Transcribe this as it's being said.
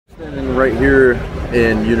right here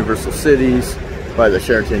in Universal Cities by the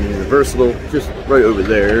Sheraton Universal, just right over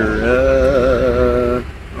there.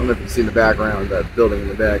 I don't know if you can see in the background, that building in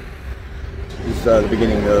the back. This is the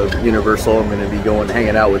beginning of Universal. I'm going to be going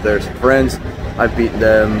hanging out with some friends. I've beaten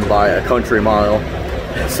them by a country mile,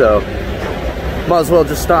 so might as well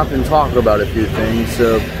just stop and talk about a few things.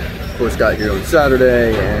 So, of course, got here on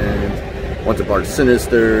Saturday and went to Bar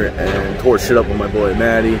Sinister and tore shit up with my boy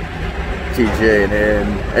Maddie, TJ,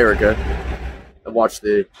 and Erica. I watched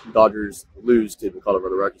the Dodgers lose to the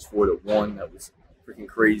Colorado Rockies 4-1. That was freaking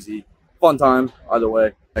crazy. Fun time, either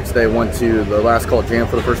way. Next day, went to the Last Call Jam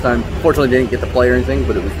for the first time. Fortunately, didn't get to play or anything,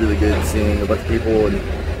 but it was really good seeing a bunch of people and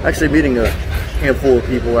actually meeting a handful of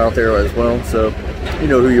people out there as well. So, you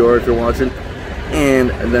know who you are if you're watching. And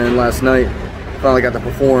then last night, finally got to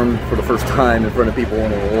perform for the first time in front of people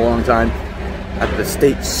in a long time at the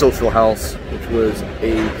State Social House, which was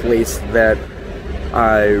a place that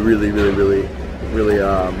I really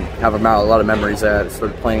have a lot of memories at. I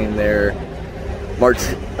started playing there March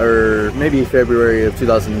or maybe February of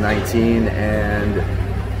 2019 and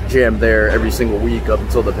jammed there every single week up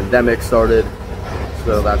until the pandemic started.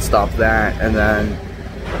 So that stopped that, and then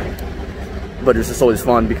but it was just always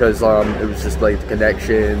fun because it was just like the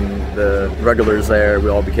connection, the regulars there, we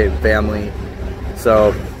all became family.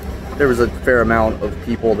 So there was a fair amount of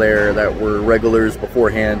people there that were regulars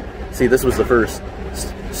beforehand. See, this was the first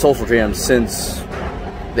social jam since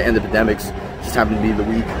the end of the pandemics. Just happened to be the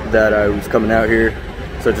week that I was coming out here,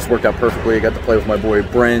 so it just worked out perfectly. I got to play with my boy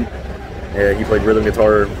Brent. He played rhythm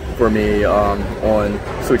guitar for me on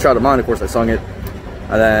Sweet Child of Mine. Of course, I sung it,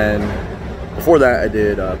 and then before that I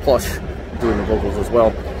did Plush, doing the vocals as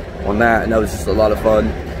well on that, and that was just a lot of fun.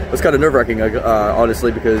 It was kind of nerve-wracking,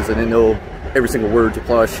 honestly, because I didn't know every single word to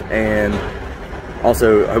Plush, and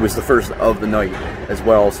also I was the first of the night as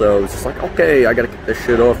well, so it was just like, okay, I gotta get this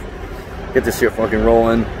shit off, get this shit fucking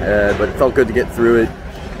rolling. But it felt good to get through it.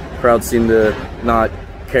 Crowd seemed to not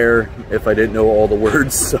care if I didn't know all the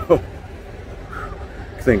words, so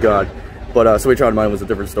thank God. But Sweet Child of Mine was a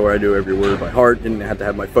different story. I knew every word by heart, didn't have to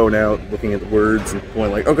have my phone out looking at the words and going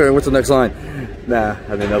like, okay, what's the next line? Nah,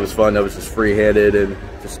 I mean, that was fun. That was just free-handed and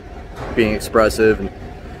just being expressive, and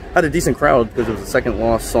had a decent crowd because it was the second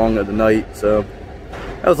lost song of the night, so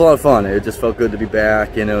that was a lot of fun. It just felt good to be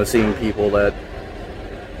back, you know, seeing people that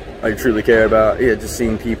I truly care about. Yeah, just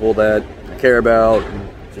seeing people that I care about, and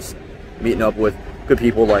just meeting up with good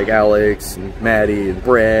people like Alex and Maddie and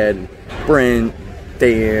Brad and Brent,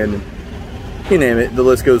 Dan, and you name it. The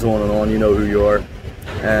list goes on and on. You know who you are.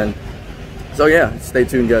 And so yeah, stay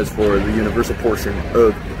tuned, guys, for the Universal portion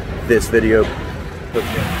of this video.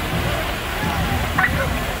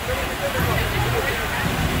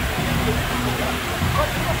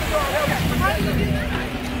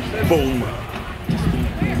 Boom.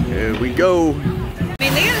 Here we go. I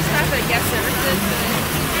mean, they gotta stop at guest services.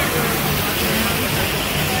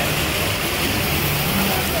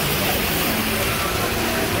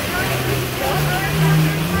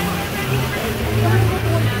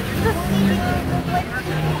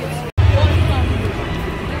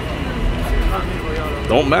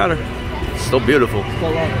 Don't matter. It's still beautiful.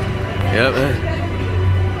 Yeah, man.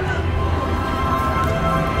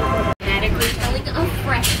 Retelling of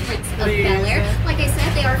Fresh Prince of Bel-Air. Like I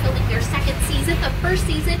said, they are filming their second season. The first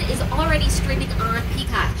season is already streaming on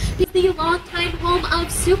Peacock. It's the longtime home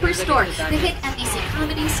of Superstore, the hit NBC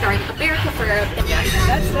comedy starring America Ferrera.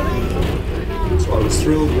 So I was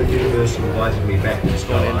thrilled when Universal invited me back to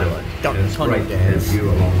Skyline, and it's great to have you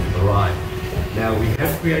along for the ride. Now, we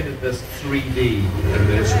have created this 3D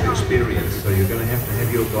immersive experience, so you're going to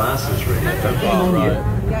have your glasses ready. Don't put them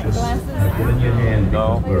on yet. Just have them in your hand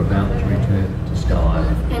because we're about to return to Skull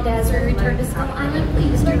Island. And as we return to Skull Island,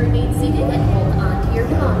 please do remain seated and hold on to your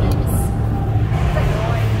belongings.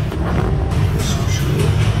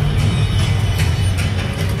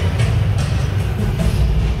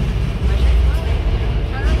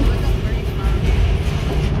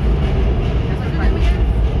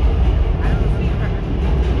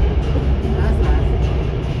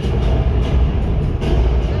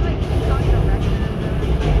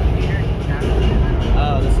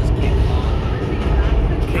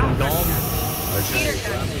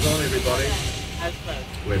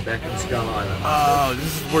 We're back in Skull Island. Oh,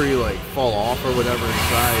 this is where you like fall off or whatever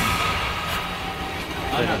inside.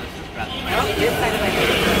 Oh no, this is rather nice. This side of my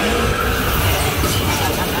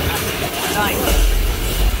nice.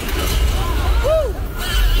 Woo!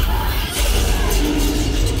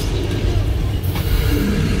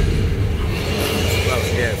 Well,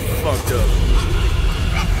 yeah, fucked up.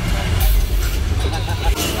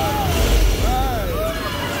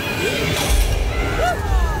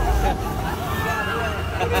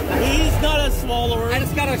 swallower. I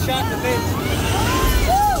just got a shot in the face.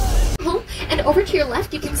 And over to your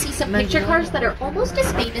left, you can see some picture cars that are almost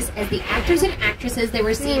as famous as the actors and actresses they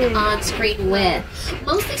were seen on screen with.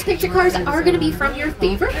 Most of these picture cars are going to be from your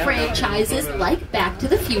favorite franchises like Back to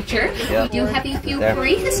the Future. We do have a few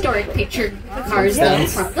prehistoric picture cars though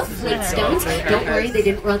from the Flintstones. Don't worry, they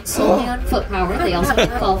didn't run solely on foot power. They also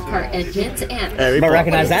have golf cart engines and we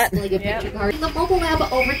recognize that. Picture car. The mobile lab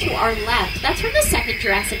over to our left. That's from the second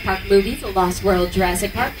Jurassic Park movie, The Lost World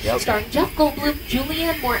Jurassic Park, starring Jeff Goldblum,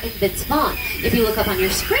 Julianne Moore, and Vince Vaughn. If you look up on your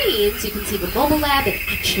screens, you can see the mobile lab in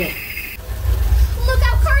action. Look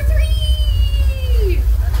out, car 3!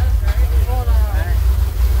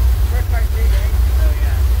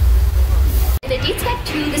 And it dates back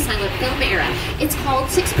to the silent film era. It's called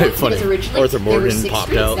 6 Points. It was originally Arthur Morgan there were 6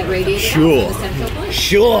 popped out. That radiated Sure. out from the central point.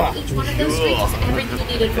 Sure. Each one of those screens has everything you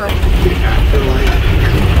needed for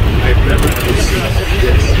I've never seen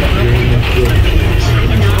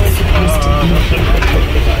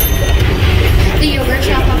the yogurt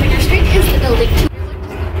shop up in your street is the building 2.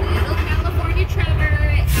 California Trevor.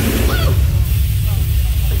 Woo!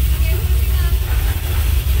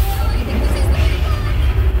 You think this is the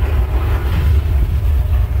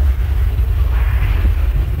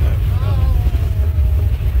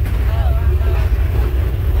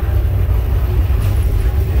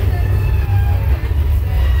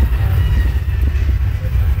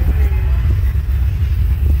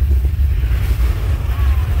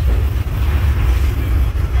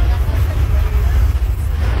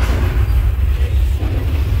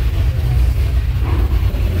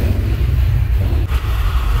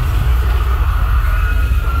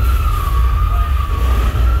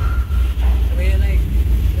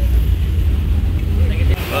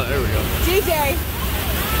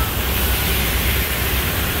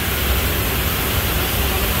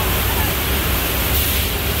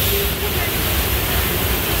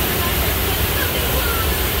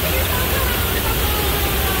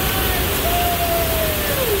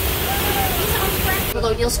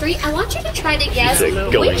Colonial Street. I want you to try to guess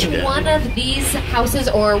which one of these houses,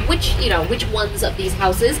 or which ones of these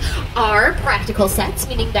houses are practical sets,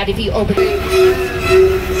 meaning that if you open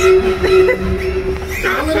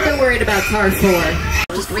I'm a little bit worried about car 4.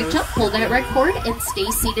 Just reach up, pull that red cord, and stay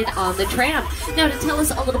seated on the tram. Now to tell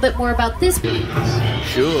us a little bit more about this.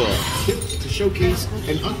 Sure. To showcase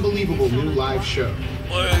an unbelievable new live show.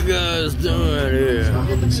 What are you guys doing here? It's not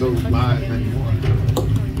looking so live anymore.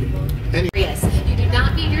 Yes, you do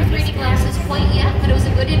not need your 3D glasses quite yet, but it was a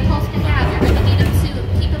good impulse to have. You're going to need them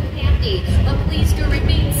soon. Keep them handy, but please do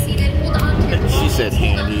remain seated. Hold on to your She said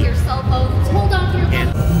hold on to handy. your cell phones. Hold on to your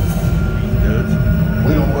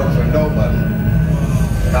We don't work for nobody.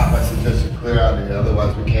 Not my suggestion, clear out of here,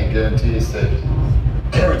 otherwise we can't guarantee your safety.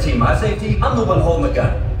 Guarantee my safety? I'm the one holding the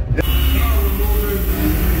gun.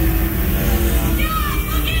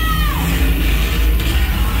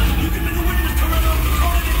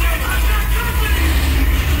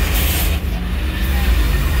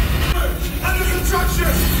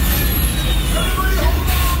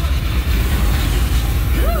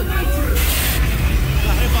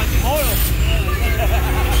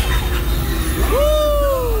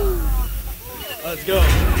 Let's go.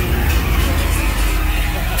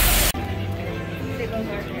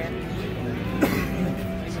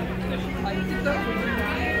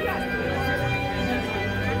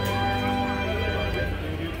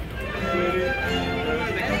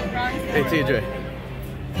 Hey TJ.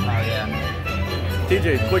 Oh yeah. TJ,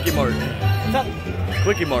 Quickie Mart. What's up?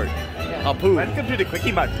 Quickie Mart. Yeah. I'll poo. Welcome to the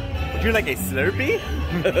Quickie Mart. Would you like a Slurpee?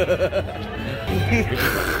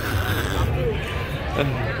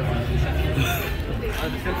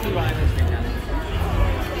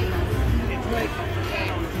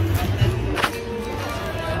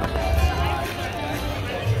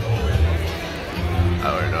 I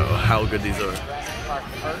don't know how good these are.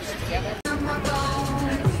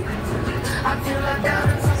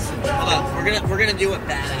 Hold on, we're gonna do a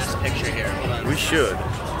badass picture here. Hold on. We should.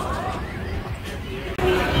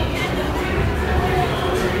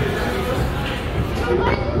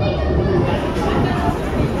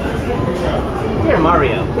 Here,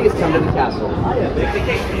 Mario, please come to the castle. Make the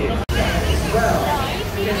cake for you.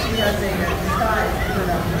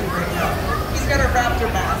 He's got a raptor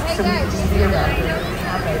mask. Hey guys.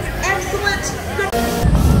 Excellent.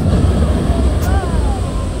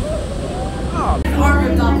 Oh,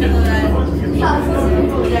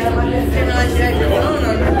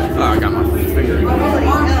 I got my finger.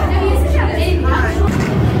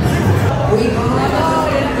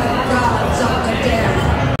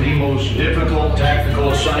 The most difficult tactical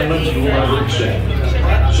assignment you will ever accept.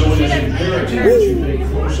 So it is important Parents should pay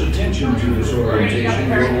close attention to this orientation.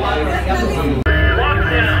 Your life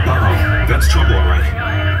That's trouble, all right.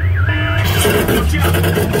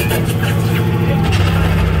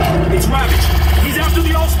 It's Ravage. He's after the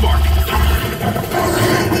Allspark.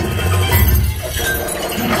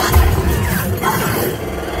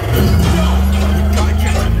 Gotta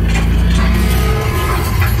catch him.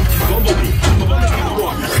 Bumblebee, up on the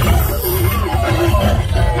catwalk.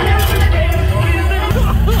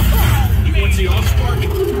 He wants the Allspark.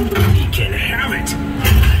 He can have it.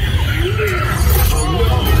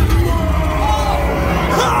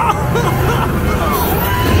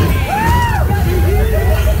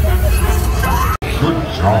 Good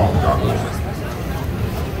job, Douglas.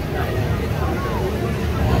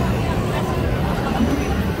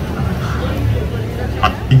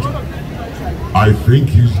 I think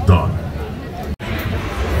he's done.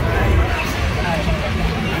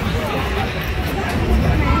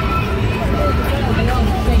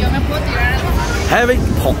 Harry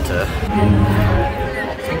Potter.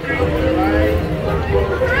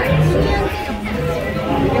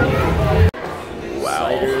 Wow,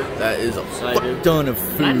 that is a fuck ton of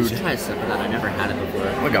food. I just tried some of that. I never had it before.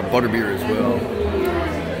 I got butterbeer as well.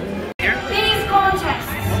 These contests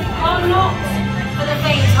are not for the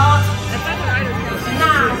faint-hearted.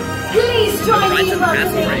 Now, please join me in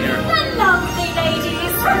welcoming the lovely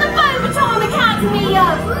ladies from the Beaubaton Academy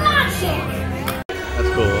of Magic. That's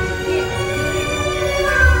cool.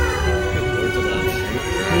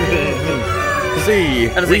 See,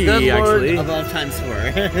 That is a good word of all times for.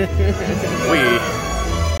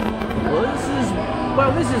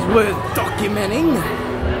 Well, this is worth documenting.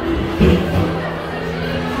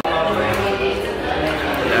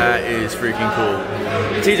 That is freaking cool.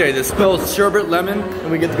 TJ, this spells sherbet lemon, and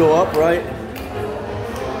we get to go up, right?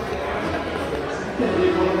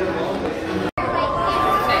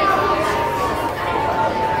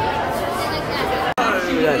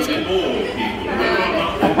 That's cool.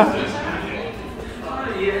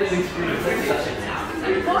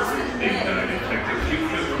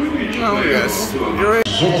 Oh yes, great.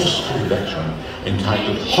 Source collection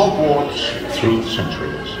entitled Hogwarts Through the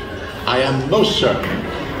Centuries. I am most certain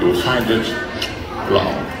you'll find it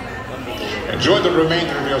long. Enjoy the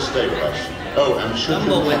remainder of your stay with us. Oh, and should you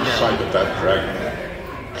catch sight of that dragon,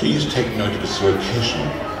 please take note of its location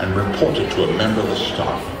and report it to a member of the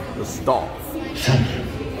staff. The staff. Thank you.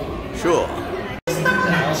 Sure.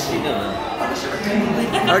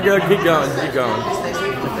 Okay, keep going, keep going.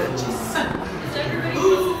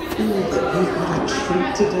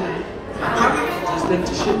 Today. Harry is going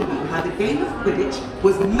to show you how the game of Quidditch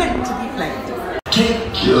was meant to be played.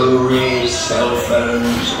 Take jewelry, cell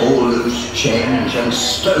phones, all loose change and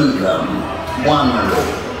stow them, one and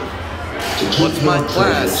all. To keep What's my your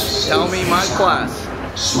class? treasures Tell me my safe class.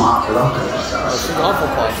 Smart lockers are This is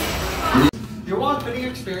Hufflepuff. Your wild bidding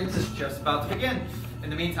experience is just about to begin. In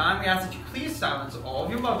the meantime, we ask that you please silence all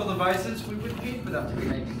of your mobile devices. We would hate for them to be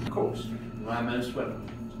making calls. I'm most welcome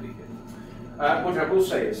to be here. What I will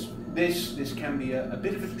say is, this can be a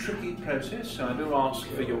bit of a tricky process, so I do ask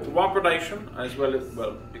for your cooperation as well as,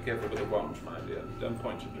 well, be careful with the wand, my dear. Don't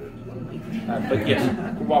point it to anyone. But yes,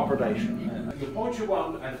 cooperation. You'll point your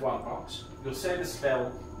wand at one box. You'll say the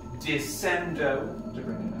spell Descendo to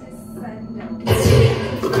bring it up.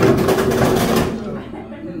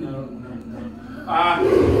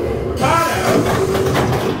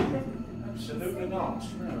 Absolutely not.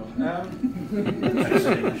 No.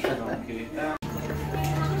 Interesting, Sharky.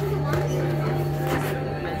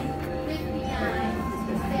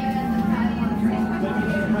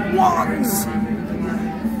 Wands!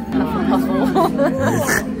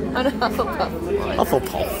 Hufflepuff.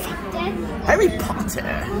 Hufflepuff. Harry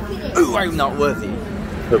Potter. Ooh, I'm not worthy.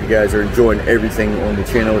 Hope you guys are enjoying everything on the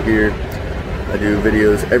channel here. I do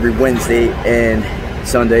videos every Wednesday and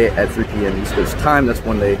Sunday at 3 p.m. East Coast time. That's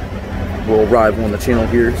when they will arrive on the channel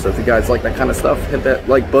here. So if you guys like that kind of stuff, hit that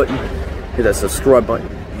like button, hit that subscribe button,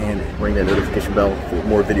 and ring that notification bell for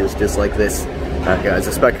more videos just like this. Guys,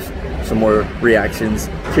 expect some more reactions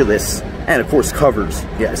to this. And of course, covers.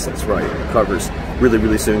 Yes, that's right. Covers really,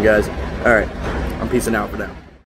 really soon, guys. All right. I'm peacing out for now.